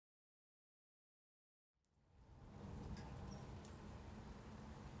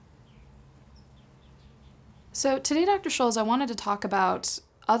So today, Dr. Scholz, I wanted to talk about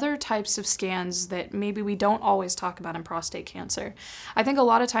other types of scans that maybe we don't always talk about in prostate cancer. I think a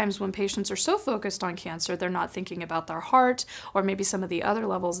lot of times when patients are so focused on cancer, they're not thinking about their heart or maybe some of the other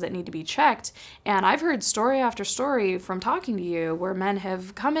levels that need to be checked. And I've heard story after story from talking to you where men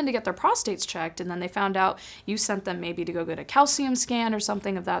have come in to get their prostates checked, and then they found out you sent them maybe to go get a calcium scan or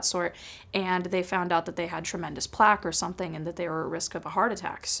something of that sort, and they found out that they had tremendous plaque or something and that they were at risk of a heart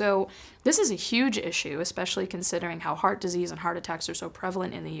attack. So this is a huge issue, especially considering how heart disease and heart attacks are so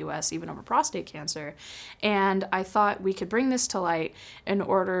prevalent in the US, even over prostate cancer. And I thought we could bring this to light in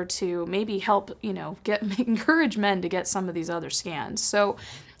order to maybe help, encourage men to get some of these other scans. So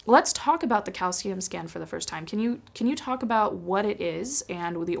let's talk about the calcium scan for the first time. Can you talk about what it is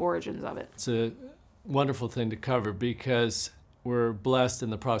and the origins of it? It's a wonderful thing to cover because we're blessed in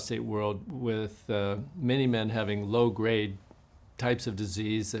the prostate world with many men having low-grade types of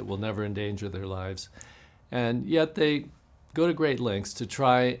disease that will never endanger their lives. And yet they go to great lengths to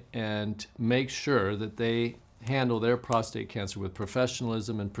try and make sure that they handle their prostate cancer with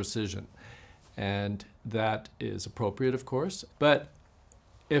professionalism and precision. And that is appropriate, of course. But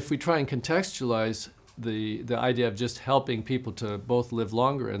if we try and contextualize the idea of just helping people to both live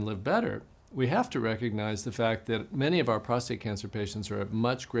longer and live better, we have to recognize the fact that many of our prostate cancer patients are at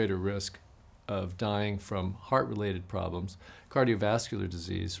much greater risk of dying from heart-related problems, cardiovascular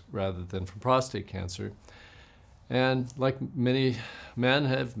disease, rather than from prostate cancer. And like many men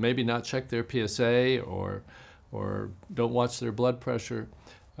have maybe not checked their PSA or don't watch their blood pressure,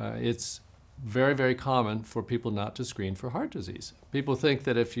 it's very, very common for people not to screen for heart disease. People think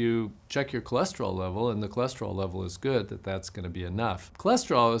that if you check your cholesterol level and the cholesterol level is good, that that's going to be enough.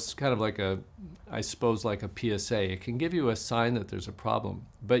 Cholesterol is kind of like I suppose like a PSA. It can give you a sign that there's a problem,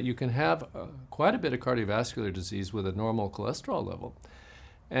 but you can have quite a bit of cardiovascular disease with a normal cholesterol level.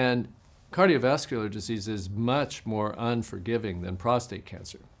 And cardiovascular disease is much more unforgiving than prostate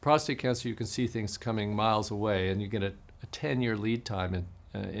cancer. Prostate cancer, you can see things coming miles away, and you get a 10-year lead time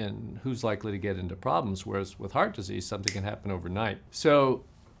in who's likely to get into problems, whereas with heart disease, something can happen overnight. So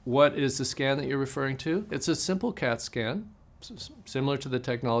what is the scan that you're referring to? It's a simple CAT scan, similar to the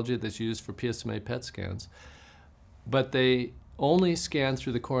technology that's used for PSMA PET scans, but they only scan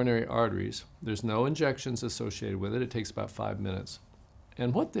through the coronary arteries. There's no injections associated with it. It takes about 5 minutes.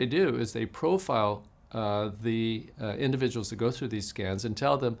 And what they do is they profile the individuals that go through these scans and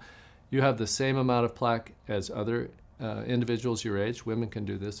tell them you have the same amount of plaque as other individuals your age. Women can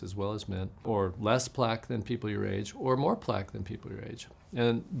do this as well as men, or less plaque than people your age, or more plaque than people your age.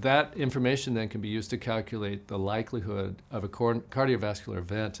 And that information then can be used to calculate the likelihood of a cardiovascular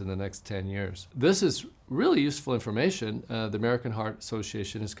event in the next 10 years. This is really useful information. The American Heart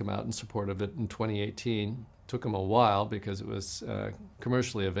Association has come out in support of it in 2018. Took them a while because it was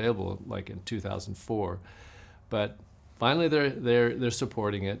commercially available like in 2004, but finally they're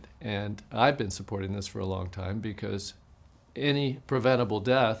supporting it, and I've been supporting this for a long time because any preventable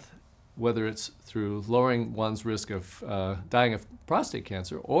death, whether it's through lowering one's risk of dying of prostate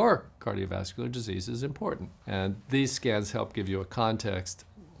cancer or cardiovascular disease, is important. And these scans help give you a context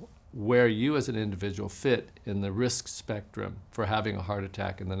where you as an individual fit in the risk spectrum for having a heart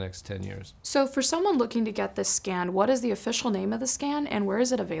attack in the next 10 years. So for someone looking to get this scan, what is the official name of the scan and where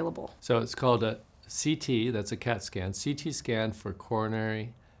is it available? So it's called a CT, that's a CAT scan, CT scan for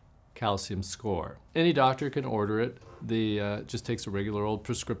coronary calcium score. Any doctor can order it. It just takes a regular old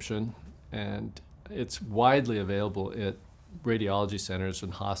prescription, and it's widely available at radiology centers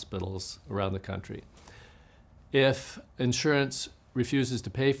and hospitals around the country. If insurance refuses to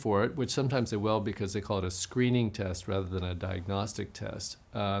pay for it, which sometimes they will because they call it a screening test rather than a diagnostic test,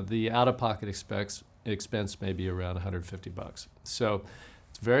 the out-of-pocket expense may be around $150. So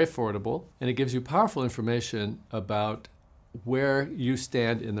it's very affordable, and it gives you powerful information about where you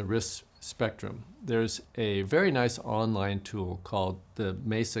stand in the risk spectrum. There's a very nice online tool called the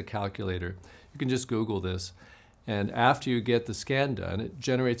MESA calculator. You can just Google this, and after you get the scan done, it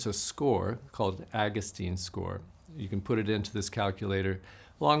generates a score called Agostine score. You can put it into this calculator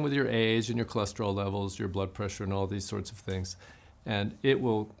along with your age and your cholesterol levels, your blood pressure, and all these sorts of things. And it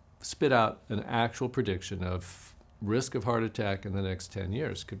will spit out an actual prediction of risk of heart attack in the next 10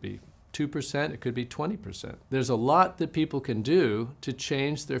 years. It could be 2%, it could be 20%. There's a lot that people can do to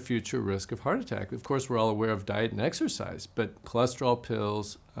change their future risk of heart attack. Of course, we're all aware of diet and exercise, but cholesterol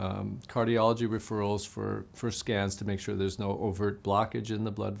pills, cardiology referrals for scans to make sure there's no overt blockage in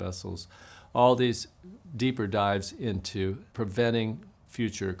the blood vessels, all these deeper dives into preventing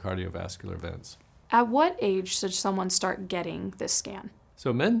future cardiovascular events. At what age should someone start getting this scan?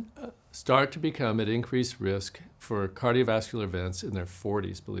 So men start to become at increased risk for cardiovascular events in their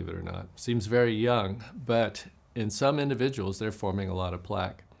 40s, believe it or not. Seems very young, but in some individuals, they're forming a lot of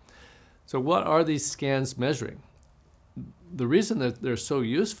plaque. So what are these scans measuring? The reason that they're so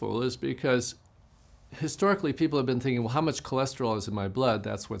useful is because historically people have been thinking, well, how much cholesterol is in my blood?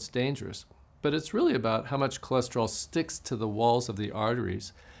 That's what's dangerous. But it's really about how much cholesterol sticks to the walls of the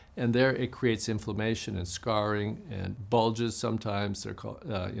arteries. And there it creates inflammation and scarring and bulges sometimes. They're called,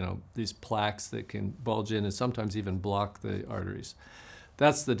 these plaques that can bulge in and sometimes even block the arteries.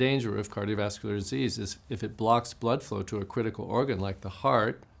 That's the danger of cardiovascular disease, is if it blocks blood flow to a critical organ like the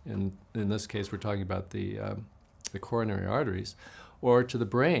heart, and in this case we're talking about the coronary arteries, or to the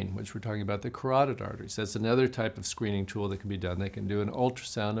brain, which we're talking about the carotid arteries. That's another type of screening tool that can be done. They can do an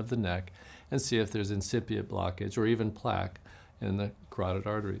ultrasound of the neck and see if there's incipient blockage or even plaque in the carotid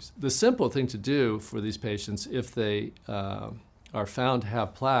arteries. The simple thing to do for these patients if they are found to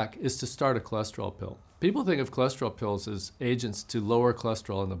have plaque is to start a cholesterol pill. People think of cholesterol pills as agents to lower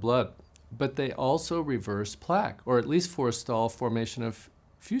cholesterol in the blood, but they also reverse plaque, or at least forestall formation of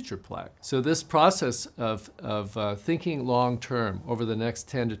future plaque. So this process of thinking long-term over the next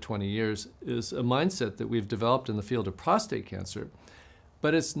 10 to 20 years is a mindset that we've developed in the field of prostate cancer,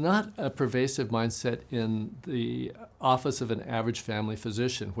 but it's not a pervasive mindset in the office of an average family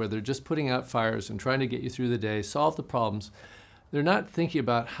physician, where they're just putting out fires and trying to get you through the day, solve the problems. They're not thinking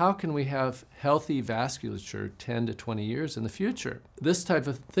about how can we have healthy vasculature 10 to 20 years in the future. This type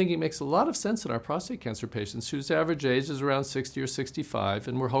of thinking makes a lot of sense in our prostate cancer patients whose average age is around 60 or 65,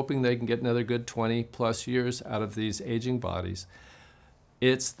 and we're hoping they can get another good 20 plus years out of these aging bodies.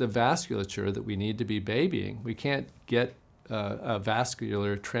 It's the vasculature that we need to be babying. We can't get a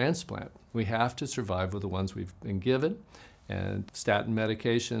vascular transplant. We have to survive with the ones we've been given, and statin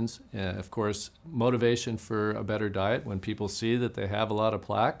medications, and of course, motivation for a better diet. When people see that they have a lot of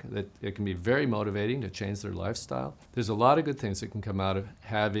plaque, that it can be very motivating to change their lifestyle. There's a lot of good things that can come out of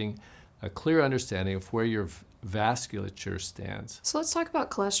having a clear understanding of where your vasculature stands. So let's talk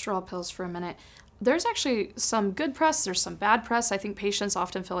about cholesterol pills for a minute. There's actually some good press, there's some bad press. I think patients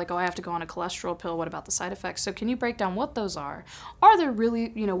often feel like, oh, I have to go on a cholesterol pill. What about the side effects? So can you break down what those are? Are there really,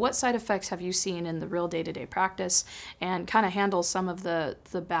 what side effects have you seen in the real day-to-day practice, and kind of handle some of the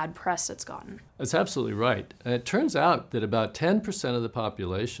bad press it's gotten? That's absolutely right. And it turns out that about 10% of the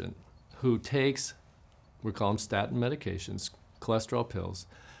population who takes, we call them statin medications, cholesterol pills,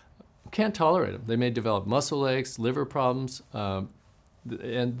 can't tolerate them. They may develop muscle aches, liver problems, and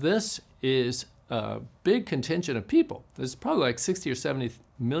this is a big contingent of people. There's probably like 60 or 70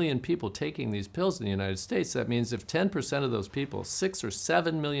 million people taking these pills in the United States. That means if 10% of those people, 6 or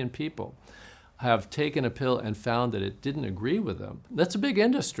 7 million people, have taken a pill and found that it didn't agree with them, that's a big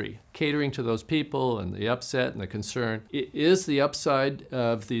industry, catering to those people and the upset and the concern. Is the upside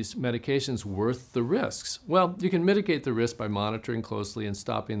of these medications worth the risks? Well, you can mitigate the risk by monitoring closely and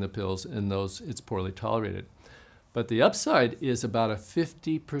stopping the pills in those it's poorly tolerated. But the upside is about a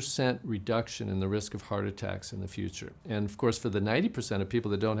 50% reduction in the risk of heart attacks in the future. And of course, for the 90% of people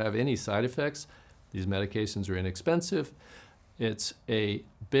that don't have any side effects, these medications are inexpensive. It's a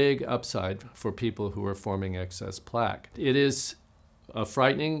big upside for people who are forming excess plaque. It is a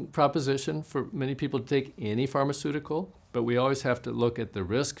frightening proposition for many people to take any pharmaceutical, but we always have to look at the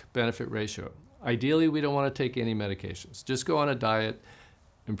risk-benefit ratio. Ideally, we don't want to take any medications. Just go on a diet,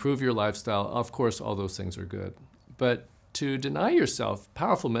 improve your lifestyle. Of course, all those things are good. But to deny yourself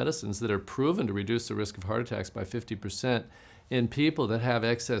powerful medicines that are proven to reduce the risk of heart attacks by 50% in people that have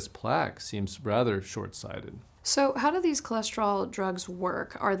excess plaque seems rather short-sighted. So how do these cholesterol drugs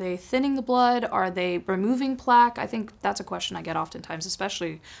work? Are they thinning the blood? Are they removing plaque? I think that's a question I get oftentimes,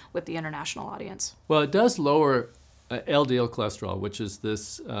 especially with the international audience. Well, it does lower LDL cholesterol, which is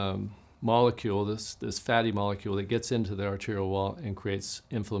this molecule, this fatty molecule that gets into the arterial wall and creates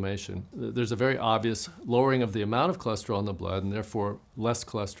inflammation. There's a very obvious lowering of the amount of cholesterol in the blood, and therefore less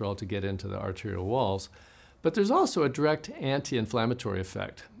cholesterol to get into the arterial walls. But there's also a direct anti-inflammatory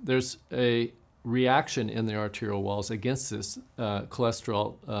effect. There's a reaction in the arterial walls against this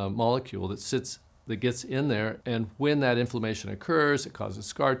cholesterol molecule that gets in there, and when that inflammation occurs, it causes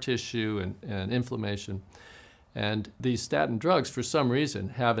scar tissue and inflammation. And these statin drugs, for some reason,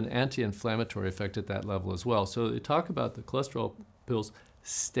 have an anti-inflammatory effect at that level as well. So they talk about the cholesterol pills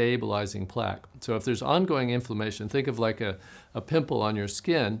stabilizing plaque. So if there's ongoing inflammation, think of like a pimple on your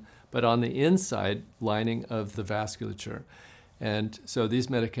skin, but on the inside lining of the vasculature. And so these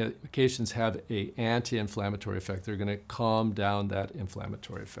medications have an anti-inflammatory effect. They're going to calm down that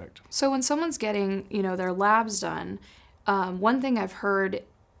inflammatory effect. So when someone's getting, their labs done, one thing I've heard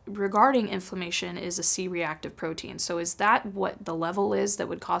regarding inflammation is a C-reactive protein. So is that what the level is that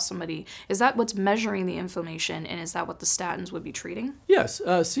would cause somebody, is that what's measuring the inflammation, and is that what the statins would be treating? Yes,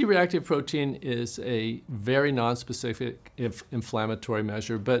 C-reactive protein is a very nonspecific inflammatory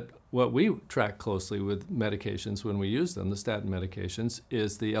measure, but what we track closely with medications when we use them, the statin medications,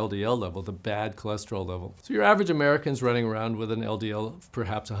 is the LDL level, the bad cholesterol level. So your average American's running around with an LDL of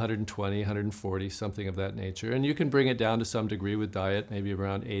perhaps 120, 140, something of that nature. And you can bring it down to some degree with diet, maybe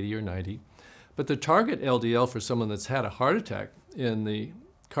around 80 or 90. But the target LDL for someone that's had a heart attack in the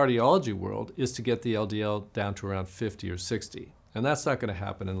cardiology world is to get the LDL down to around 50 or 60. And that's not going to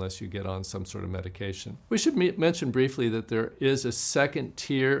happen unless you get on some sort of medication. We should mention briefly that there is a second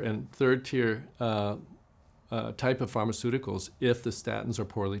tier and third tier type of pharmaceuticals if the statins are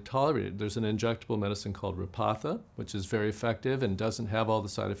poorly tolerated. There's an injectable medicine called Repatha, which is very effective and doesn't have all the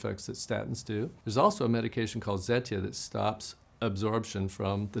side effects that statins do. There's also a medication called Zetia that stops absorption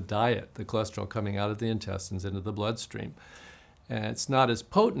from the diet, the cholesterol coming out of the intestines into the bloodstream. And it's not as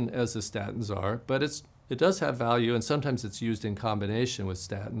potent as the statins are, but it does have value, and sometimes it's used in combination with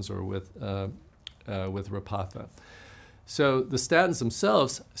statins or with Repatha. So the statins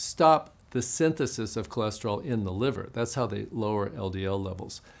themselves stop the synthesis of cholesterol in the liver. That's how they lower LDL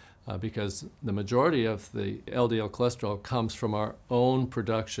levels, because the majority of the LDL cholesterol comes from our own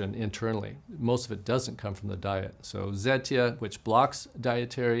production internally. Most of it doesn't come from the diet. So Zetia, which blocks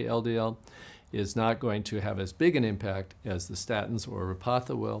dietary LDL, is not going to have as big an impact as the statins or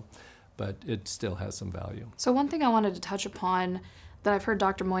Repatha will, but it still has some value. So one thing I wanted to touch upon that I've heard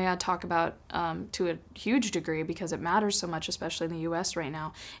Dr. Moya talk about to a huge degree, because it matters so much, especially in the U.S. right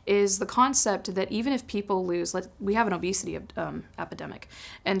now, is the concept that even if people lose, we have an obesity epidemic.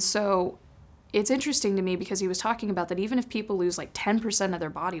 And so it's interesting to me because he was talking about that even if people lose like 10% of their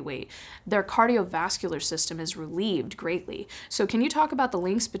body weight, their cardiovascular system is relieved greatly. So can you talk about the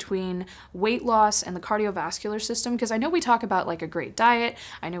links between weight loss and the cardiovascular system? Because I know we talk about like a great diet,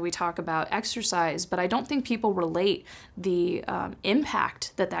 I know we talk about exercise, but I don't think people relate the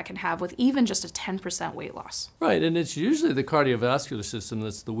impact that that can have with even just a 10% weight loss. Right, and it's usually the cardiovascular system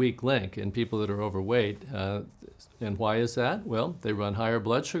that's the weak link in people that are overweight. And why is that? Well, they run higher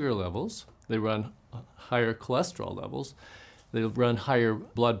blood sugar levels. They run higher cholesterol levels. They run higher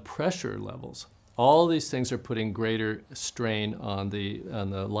blood pressure levels. All these things are putting greater strain on the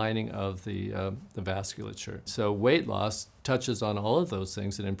lining of the vasculature. So weight loss touches on all of those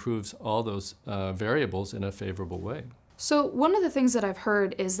things and improves all those variables in a favorable way. So one of the things that I've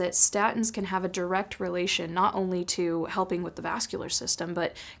heard is that statins can have a direct relation not only to helping with the vascular system,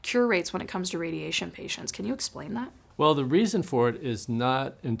 but cure rates when it comes to radiation patients. Can you explain that? Well, the reason for it is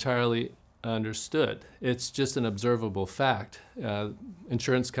not entirely understood. It's just an observable fact.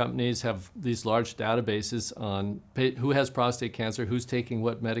 Insurance companies have these large databases on who has prostate cancer, who's taking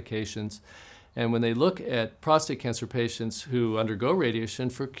what medications. And when they look at prostate cancer patients who undergo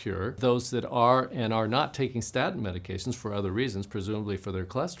radiation for cure, those that are and are not taking statin medications for other reasons, presumably for their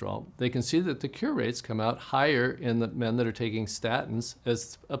cholesterol, they can see that the cure rates come out higher in the men that are taking statins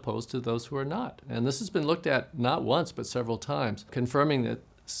as opposed to those who are not. And this has been looked at not once but several times, confirming that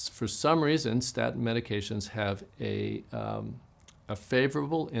for some reason statin medications have a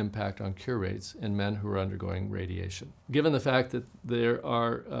favorable impact on cure rates in men who are undergoing radiation. Given the fact that there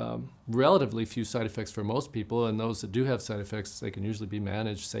are relatively few side effects for most people, and those that do have side effects, they can usually be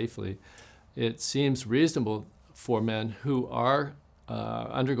managed safely, it seems reasonable for men who are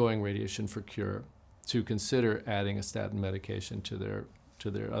undergoing radiation for cure to consider adding a statin medication to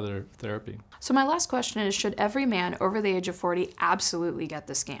their other therapy. So my last question is, should every man over the age of 40 absolutely get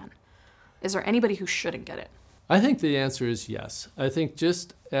the scan? Is there anybody who shouldn't get it? I think the answer is yes. I think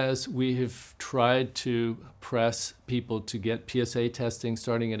just as we have tried to press people to get PSA testing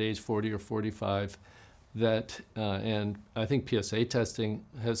starting at age 40 or 45, and I think PSA testing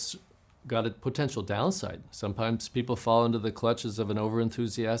has got a potential downside. Sometimes people fall into the clutches of an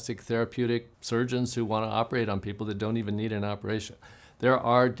overenthusiastic therapeutic surgeons who want to operate on people that don't even need an operation. There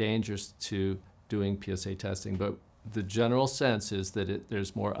are dangers to doing PSA testing, but the general sense is that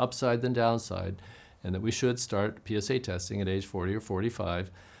there's more upside than downside, and that we should start PSA testing at age 40 or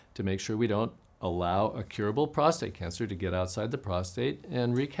 45 to make sure we don't allow a curable prostate cancer to get outside the prostate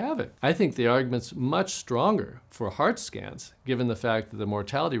and wreak havoc. I think the argument's much stronger for heart scans, given the fact that the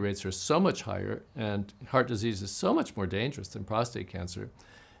mortality rates are so much higher and heart disease is so much more dangerous than prostate cancer.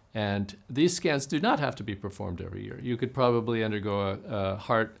 And these scans do not have to be performed every year. You could probably undergo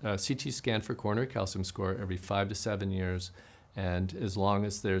a CT scan for coronary calcium score every 5 to 7 years. And as long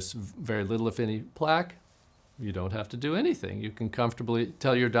as there's very little, if any, plaque, you don't have to do anything. You can comfortably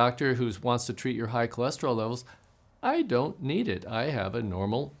tell your doctor who wants to treat your high cholesterol levels, I don't need it. I have a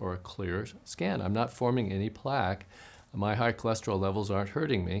normal or a clear scan. I'm not forming any plaque. My high cholesterol levels aren't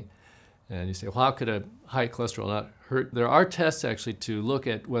hurting me. And you say, well, how could a high cholesterol not hurt? There are tests actually to look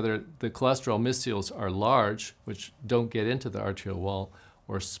at whether the cholesterol misseals are large, which don't get into the arterial wall,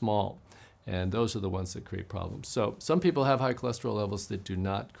 or small. And those are the ones that create problems. So some people have high cholesterol levels that do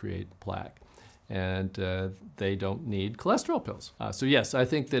not create plaque, and they don't need cholesterol pills. So yes, I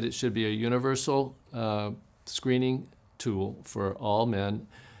think that it should be a universal screening tool for all men,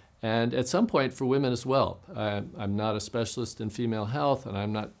 and at some point for women as well. I'm not a specialist in female health, and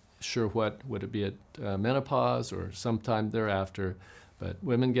I'm not sure what would it be at menopause or sometime thereafter, but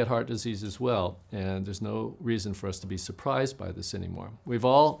women get heart disease as well, and there's no reason for us to be surprised by this anymore. We've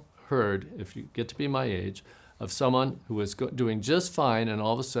all heard, if you get to be my age, of someone who was doing just fine and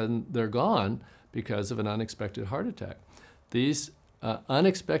all of a sudden they're gone because of an unexpected heart attack. These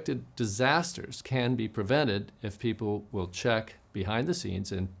unexpected disasters can be prevented if people will check behind the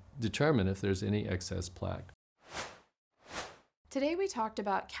scenes and determine if there's any excess plaque. Today we talked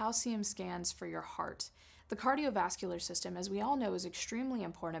about calcium scans for your heart. The cardiovascular system, as we all know, is extremely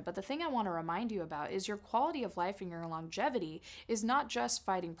important, but the thing I want to remind you about is your quality of life and your longevity is not just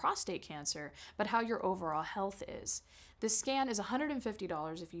fighting prostate cancer, but how your overall health is. This scan is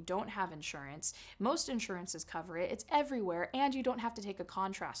 $150 if you don't have insurance. Most insurances cover it. It's everywhere, and you don't have to take a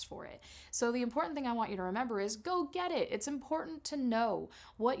contrast for it. So the important thing I want you to remember is go get it. It's important to know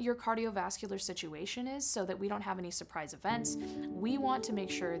what your cardiovascular situation is so that we don't have any surprise events. We want to make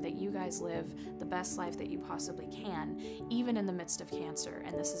sure that you guys live the best life that you possibly can, even in the midst of cancer,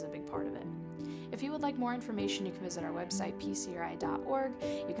 and this is a big part of it. If you would like more information, you can visit our website, PCRI.org.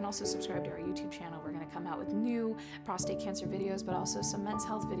 You can also subscribe to our YouTube channel. We're going to come out with new prostate cancer videos, but also some men's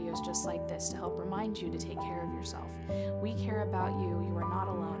health videos just like this to help remind you to take care of yourself. We care about you. You are not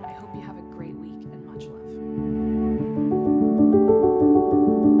alone. I hope you have a great week.